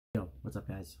What's up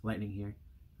guys, Lightning here.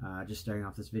 Just starting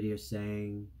off this video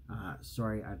saying,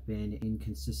 sorry I've been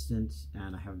inconsistent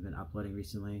and I haven't been uploading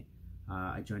recently.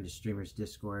 I joined a streamer's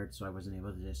Discord, so I wasn't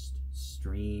able to just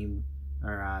stream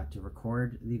or to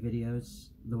record the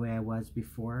videos the way I was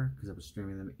before, because I was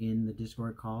streaming them in the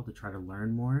Discord call to try to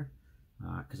learn more,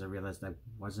 because I realized I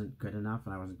wasn't good enough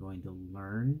and I wasn't going to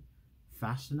learn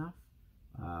fast enough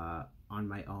on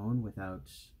my own without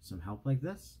some help like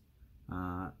this.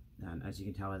 And as you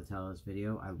can tell by the title of this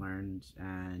video, I learned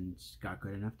and got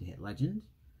good enough to hit Legend.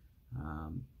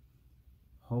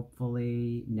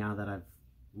 Hopefully, now that I've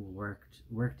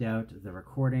worked out the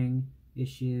recording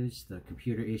issues, the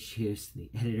computer issues,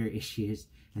 the editor issues,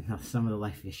 and some of the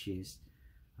life issues,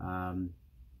 I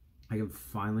can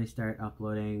finally start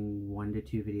uploading 1 to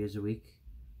 2 videos a week,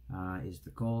 is the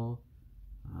goal.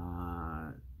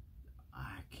 I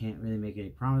can't really make any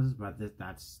promises, but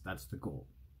that's the goal.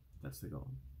 That's the goal.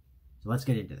 So let's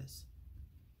get into this.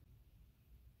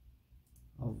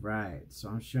 Alright, so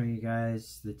I'm showing you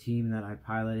guys the team that I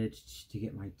piloted to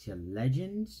get my to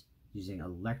Legends using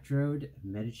Electrode,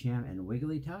 Medicham, and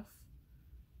Wigglytuff.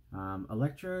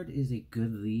 Electrode is a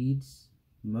good lead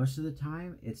most of the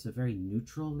time. It's a very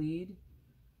neutral lead.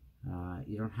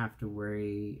 You don't have to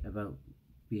worry about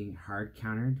being hard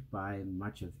countered by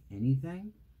much of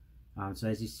anything. So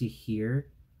as you see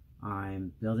here,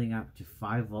 I'm building up to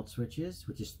 5 volt switches,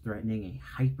 which is threatening a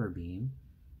hyper beam.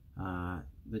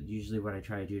 But usually what I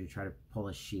try to do to try to pull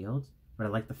a shield, but I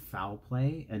like the foul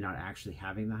play and not actually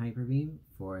having the hyper beam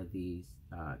for the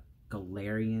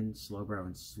Galarian, Slowbro,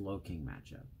 and Slowking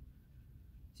matchup.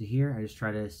 So here I just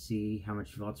try to see how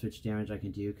much volt switch damage I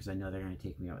can do, because I know they're going to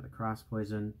take me out with a cross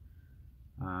poison.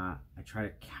 I try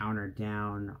to counter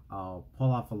down. I'll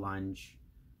pull off a lunge.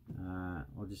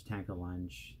 I'll just tank a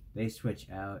lunge. They switch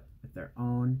out with their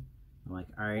own. I'm like,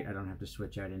 alright, I don't have to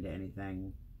switch out into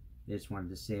anything. They just wanted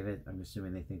to save it. I'm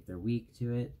assuming they think they're weak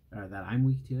to it, or that I'm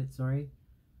weak to it, sorry.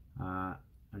 I'm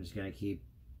just going to keep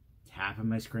tapping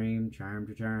my Scream, charm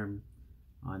to charm,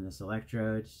 on this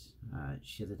Electrode.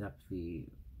 Shielded up the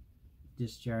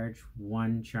Discharge,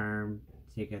 1 charm,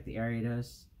 take out the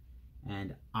Ariados.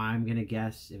 And I'm going to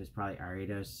guess it was probably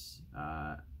Ariados,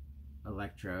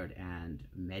 Electrode, and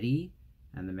Medi.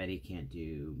 And the Medi can't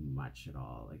do much at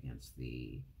all against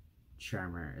the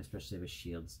Charmer, especially with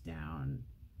shields down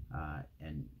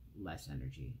and less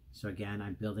energy. So again,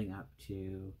 I'm building up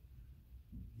to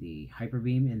the Hyper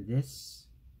Beam in this.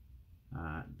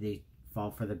 They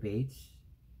fall for the bait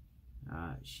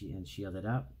and shield it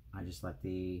up. I just let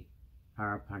the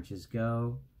power punches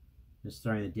go. Just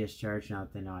throwing the Discharge now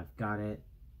that they know I've got it.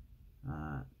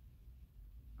 I'm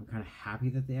kind of happy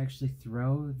that they actually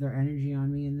throw their energy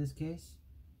on me in this case,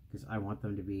 because I want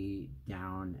them to be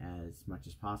down as much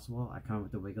as possible. I come up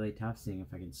with the Wigglytuff, seeing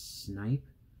if I can snipe.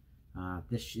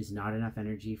 This is not enough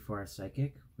energy for a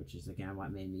Psychic, which is again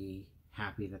what made me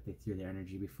happy that they threw their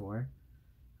energy before.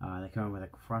 They come in with a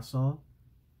Crustle,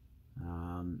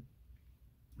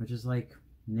 which is like,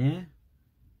 nah,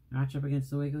 match up against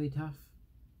the Wigglytuff.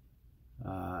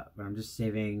 But I'm just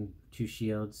saving 2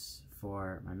 shields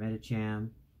for my Medicham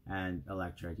and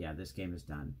Electrode. Yeah, this game is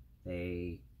done.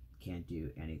 They can't do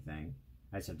anything.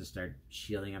 I just have to start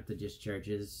shielding up the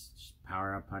Discharges, just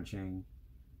power up punching.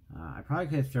 I probably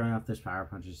could have thrown off those power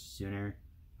punches sooner.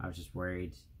 I was just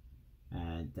worried,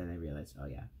 and then I realized, oh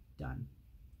yeah, done.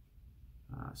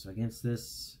 So against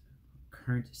this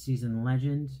current season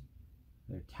Legend,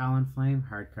 they're Talonflame,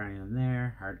 hard countering them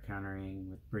there, hard countering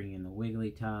with bringing in the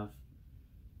Wigglytuff.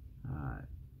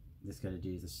 This got to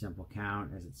do the simple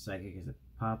count, as it's Psychic, as a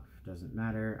pup, doesn't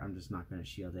matter. I'm just not going to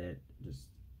shield it, just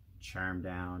charm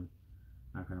down.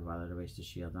 Not going to bother to waste a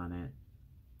shield on it.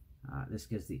 This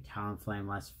gives the Talonflame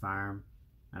less farm,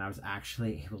 and I was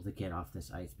actually able to get off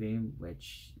this Ice Beam,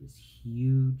 which is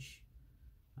huge.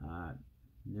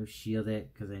 No shield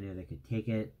it, because I knew they could take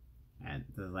it, and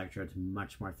the Electrode's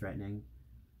much more threatening.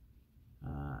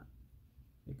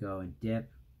 They go and dip,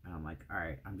 and I'm like,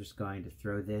 alright, I'm just going to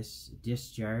throw this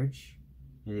Discharge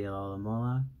into the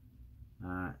Alomola.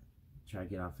 Try to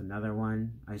get off another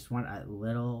one. I just want a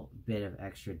little bit of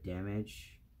extra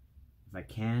damage if I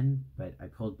can, but I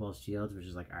pulled both shields, which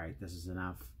is like, alright, this is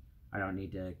enough. I don't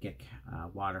need to get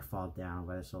waterfall down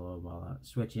by the Alomola.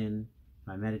 Switch in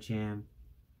my Medicham.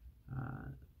 I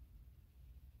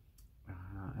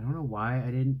don't know why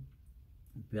I didn't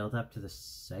build up to the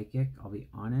Psychic, I'll be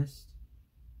honest.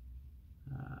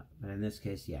 But in this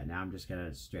case, yeah, now I'm just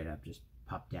gonna straight up just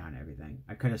pop down everything.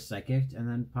 I could have Psychicked and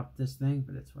then popped this thing,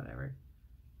 but it's whatever.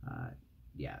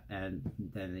 Yeah, and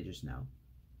then they just know.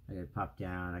 I could pop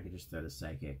down, I could just throw the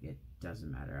Psychic, it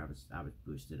doesn't matter. I was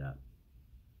boosted up.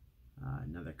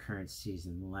 another current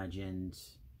season legend.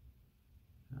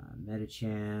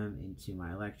 Medicham into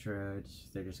my Electrode.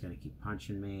 They're just going to keep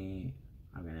punching me.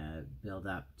 I'm going to build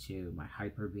up to my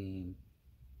Hyper Beam.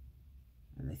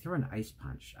 And they throw an Ice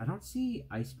Punch. I don't see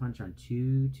Ice Punch on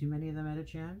too many of the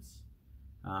Medichams.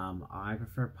 I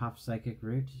prefer Pop Psychic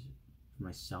route for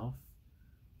myself.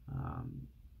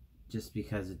 Just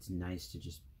because it's nice to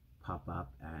just pop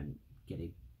up and get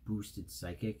a boosted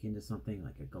Psychic into something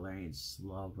like a Galarian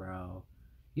Slowbro,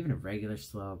 even a regular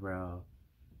Slowbro.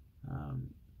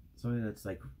 Something that's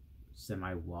like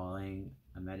semi-walling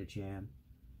a Medicham.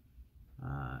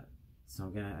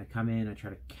 So I come in, I try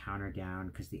to counter down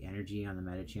because the energy on the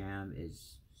Medicham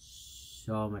is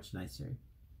so much nicer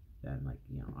than, like,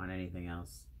 you know, on anything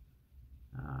else.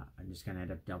 I'm just gonna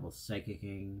end up double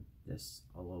Psychicking this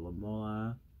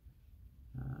Alola.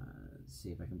 See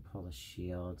if I can pull the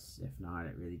shields. If not,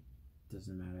 it really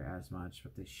doesn't matter as much,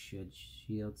 but they should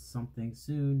shield something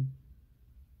soon.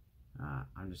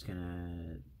 I'm just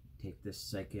gonna take this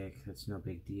Psychic, that's no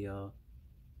big deal.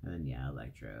 And then, yeah,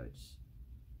 Electrodes.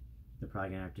 They're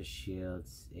probably gonna have to shield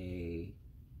a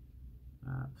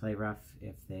Play Rough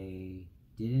if they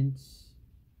didn't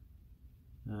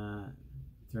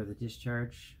throw the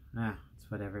Discharge.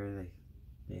 It's whatever.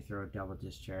 They throw a double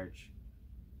Discharge.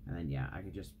 And then, yeah, I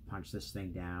could just punch this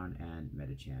thing down and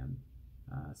Medicham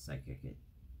Psychic it.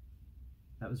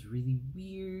 That was really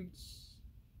weird.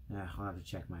 I'll have to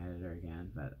check my editor again,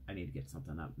 but I need to get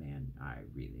something up, man. I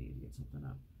really need to get something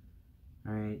up.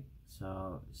 Alright,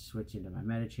 so switch into my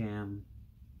Medicham.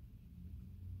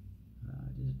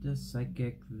 Does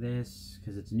Psychic this,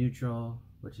 because it's neutral,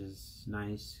 which is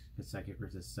nice, because Psychic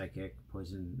versus Psychic.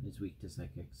 Poison is weak to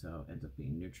Psychic, so ends up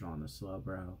being neutral on the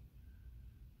Slowbro.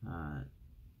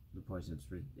 The Poison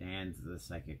and the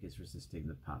Psychic is resisting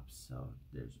the Pups, so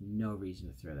there's no reason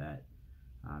to throw that.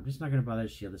 I'm just not going to bother to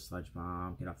shield the Sludge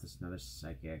Bomb, get off this another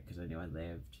Psychic, because I knew I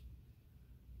lived.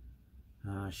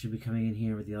 Should be coming in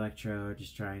here with the Electrode,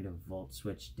 just trying to Volt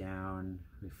Switch down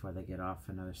before they get off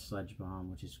another Sludge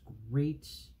Bomb, which is great.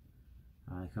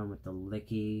 I come with the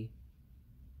Licky.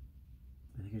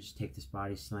 I think I just take this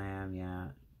Body Slam, yeah.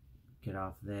 Get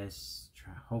off this.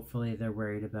 Hopefully they're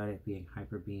worried about it being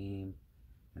Hyper Beam,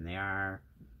 and they are,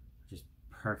 which is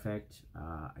perfect.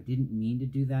 I didn't mean to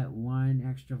do that one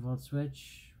extra Volt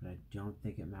Switch, but I don't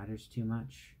think it matters too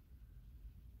much.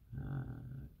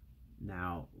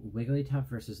 Now, Wigglytuff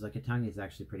versus Lickitung is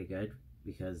actually pretty good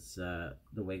because the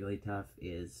Wigglytuff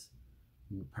is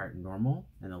part normal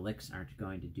and the Licks aren't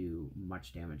going to do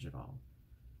much damage at all.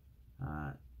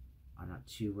 I'm not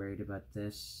too worried about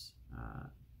this.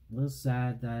 A little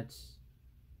sad that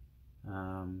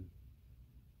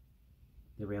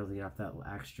they were able to get off that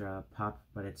extra pop,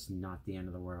 but it's not the end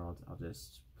of the world. I'll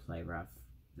just Play Rough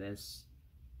this,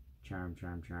 Charm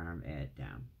it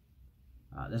down.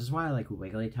 This is why I like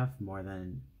Wigglytuff more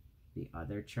than the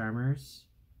other Charmers.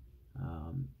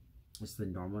 It's the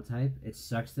normal type. It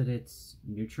sucks that it's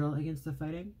neutral against the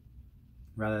fighting,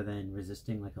 rather than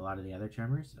resisting like a lot of the other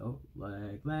Charmers. Oh,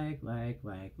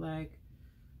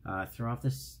 throw off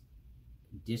this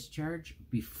Discharge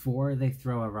before they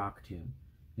throw a Rock Tomb.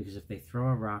 Because if they throw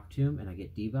a Rock Tomb and I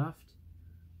get debuffed,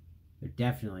 there's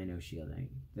definitely no shielding.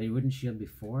 They wouldn't shield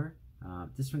before.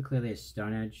 This one clearly has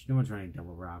Stone Edge. No one's running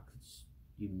Double Rock.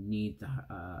 You need the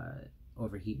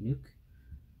Overheat Nuke.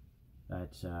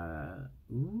 But,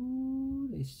 ooh,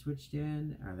 they switched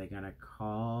in. Are they gonna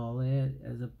call it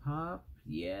as a pop?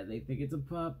 Yeah, they think it's a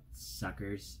pop.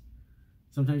 Suckers.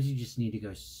 Sometimes you just need to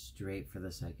go straight for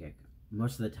the Psychic.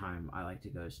 Most of the time, I like to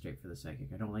go straight for the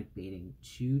Psychic. I don't like baiting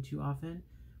too often,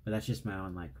 but that's just my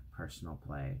own, like, personal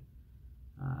play.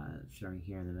 Throwing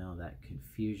here in the middle of that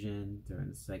Confusion, throwing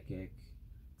the Psychic.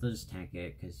 They'll just tank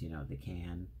it, because, you know, they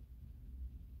can.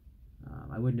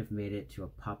 I wouldn't have made it to a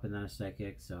Pup and then a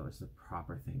Psychic, so it's the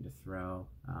proper thing to throw.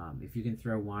 If you can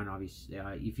throw one, obviously,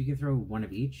 if you can throw one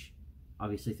of each,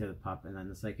 obviously throw the Pup and then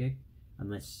the Psychic,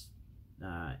 unless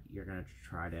you're going to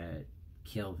try to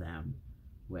kill them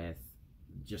with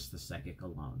just the Psychic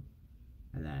alone.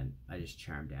 And then I just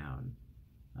charm down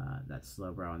that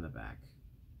Slowbro in the back.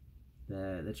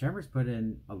 The Charmers put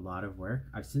in a lot of work.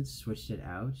 I've since switched it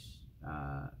out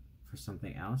for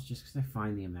something else, just because I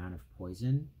find the amount of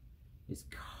poison is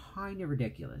kind of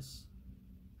ridiculous.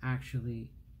 Actually,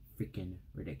 freaking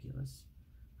ridiculous.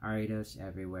 Ariados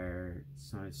everywhere.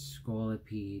 Sonic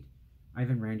Scolipede. I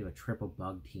even ran to a triple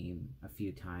bug team a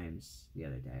few times the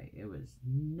other day. It was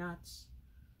nuts.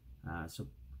 So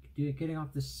getting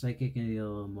off the Psychic into the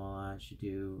Alomola should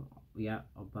do, yeah,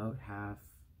 about half.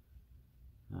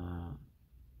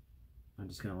 I'm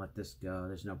just going to let this go.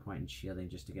 There's no point in shielding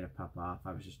just to get a pup off.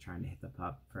 I was just trying to hit the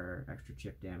pup for extra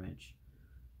chip damage.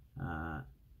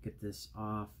 Get this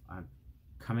off. I'm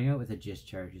coming out with a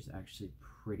discharge is actually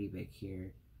pretty big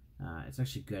here. It's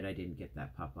actually good I didn't get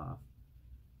that pup off.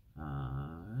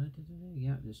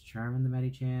 Yeah, just charming the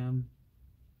Medicham.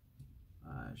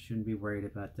 Shouldn't be worried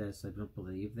about this. I don't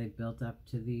believe they built up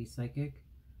to the Psychic.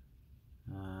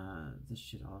 This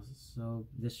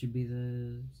should be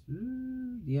the,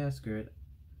 yeah, screw it.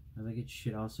 I think it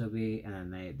should also be, and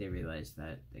then they realize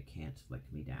that they can't lick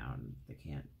me down.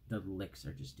 The licks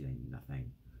are just doing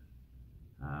nothing.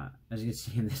 As you can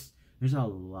see in this, there's a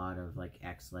lot of like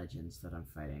X legends that I'm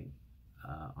fighting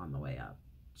on the way up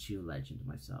to legend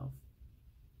myself.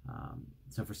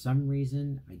 So for some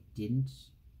reason I didn't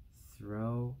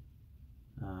throw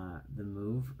the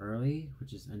move early,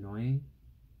 which is annoying.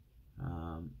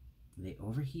 They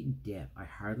overheat and dip. I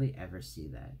hardly ever see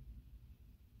that.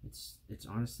 It's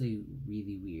honestly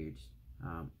really weird.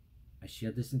 I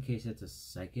shield this in case it's a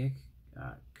Psychic,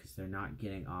 because they're not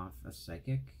getting off a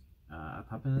Psychic, a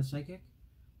pup and a Psychic,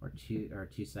 or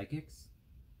two Psychics.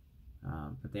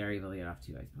 But they are able to get off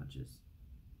 2 Ice Punches.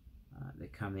 They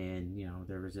come in, you know,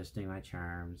 they're resisting my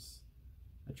charms.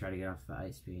 I try to get off the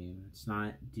Ice Beam. It's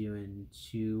not doing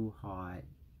too hot.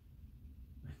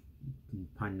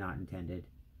 Pun not intended.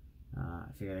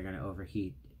 I figure they're going to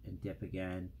overheat and dip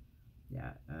again.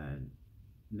 Yeah,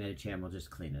 Medicham will just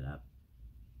clean it up.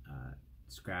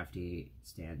 Scrafty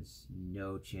stands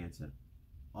no chance at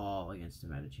all against a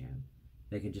Medicham.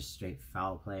 They can just straight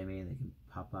foul play me. They can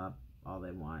pup up all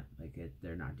they want. Like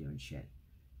they're not doing shit.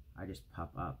 I just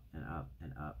pup up and up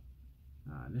and up.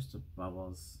 Mr.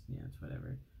 Bubbles, yeah, it's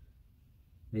whatever.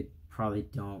 They probably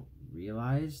don't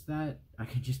realize that I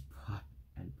can just pup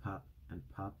and pup and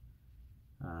pup.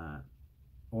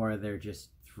 Or they're just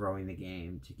throwing the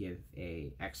game to give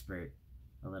a expert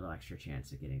a little extra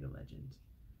chance at getting a legend.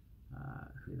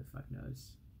 Who the fuck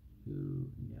knows? Who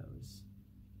knows?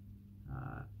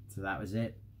 So that was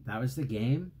it. That was the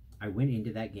game. I went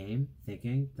into that game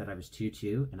thinking that I was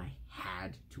 2-2 and I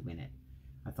had to win it.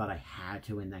 I thought I had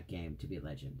to win that game to be a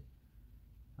legend.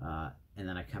 And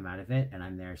then I come out of it and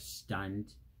I'm there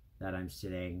stunned that I'm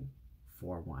sitting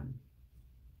 4-1.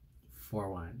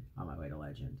 4-1 on my way to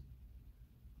legend.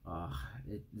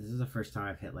 This is the first time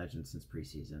I've hit legend since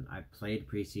preseason. I played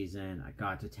preseason, I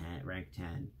got to rank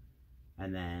 10,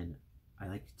 and then I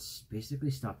like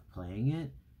basically stopped playing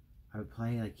it. I would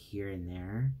play like here and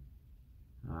there,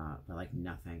 but like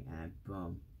nothing, and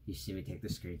boom, you see me take the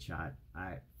screenshot.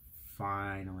 I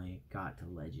finally got to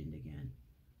legend again.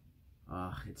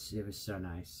 It was so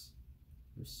nice.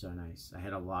 It was so nice. I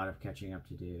had a lot of catching up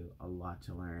to do, a lot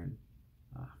to learn.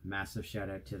 Massive shout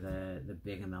out to the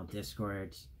Big ML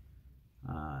Discord.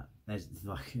 It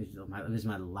was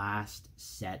my last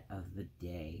set of the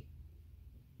day.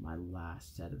 My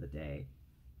last set of the day.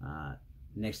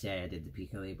 Next day I did the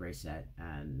Pico Libre set,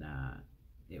 and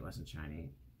it wasn't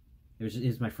shiny. It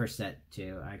was my first set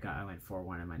too. I went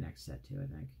 4-1 in my next set too, I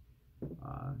think.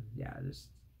 Yeah, just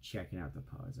checking out the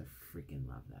pose. I freaking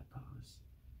love that pose.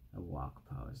 The walk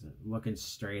pose. Looking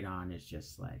straight on is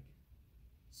just like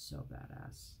so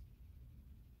badass.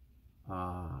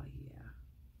 Oh yeah,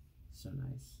 so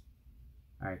nice.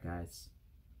 Alright guys,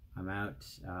 I'm out.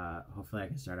 Hopefully I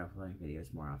can start uploading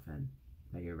videos more often.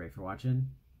 Thank you everybody for watching.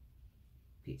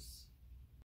 Peace.